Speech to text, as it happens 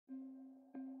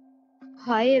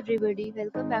Hi everybody,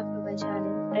 welcome back to my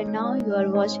channel. And now you are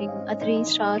watching a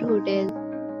 3-star hotel.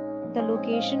 The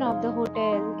location of the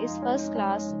hotel is first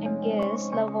class and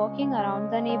guests love walking around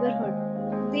the neighborhood.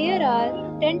 There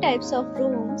are 10 types of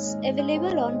rooms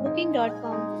available on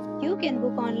booking.com. You can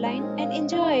book online and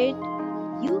enjoy it.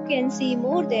 You can see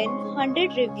more than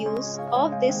 100 reviews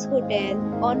of this hotel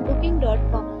on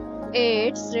booking.com.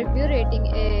 Its review rating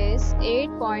is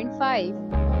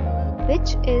 8.5,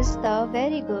 which is the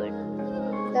very good.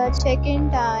 The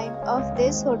check-in time of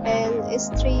this hotel is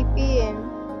 3 p.m.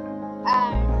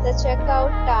 and the checkout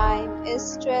time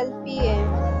is 12 p.m.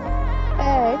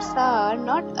 Pets are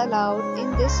not allowed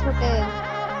in this hotel.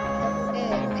 The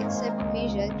hotel accepts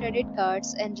major credit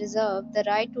cards and reserves the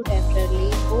right to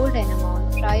temporarily hold an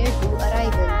amount prior to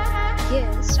arrival.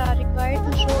 Guests are required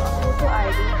to show a photo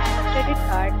ID and a credit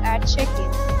card at check-in.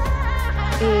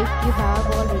 If you have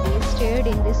already stayed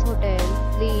in this hotel,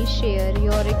 please share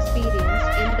your experience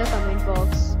in the comment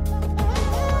box.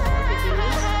 For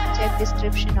details, check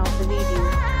description of the video.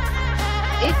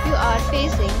 If you are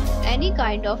facing any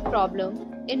kind of problem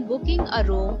in booking a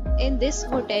room in this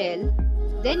hotel,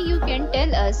 then you can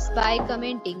tell us by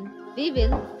commenting. We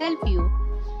will help you.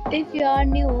 If you are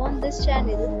new on this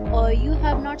channel or you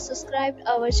have not subscribed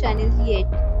our channel yet,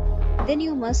 then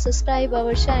you must subscribe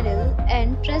our channel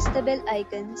and press the bell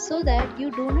icon so that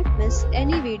you do not miss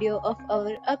any video of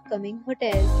our upcoming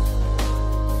hotel.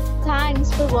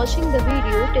 Thanks for watching the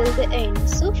video till the end.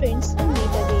 So friends, we'll meet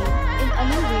again in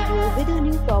another video with a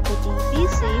new property. Be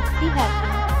safe, be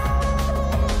happy.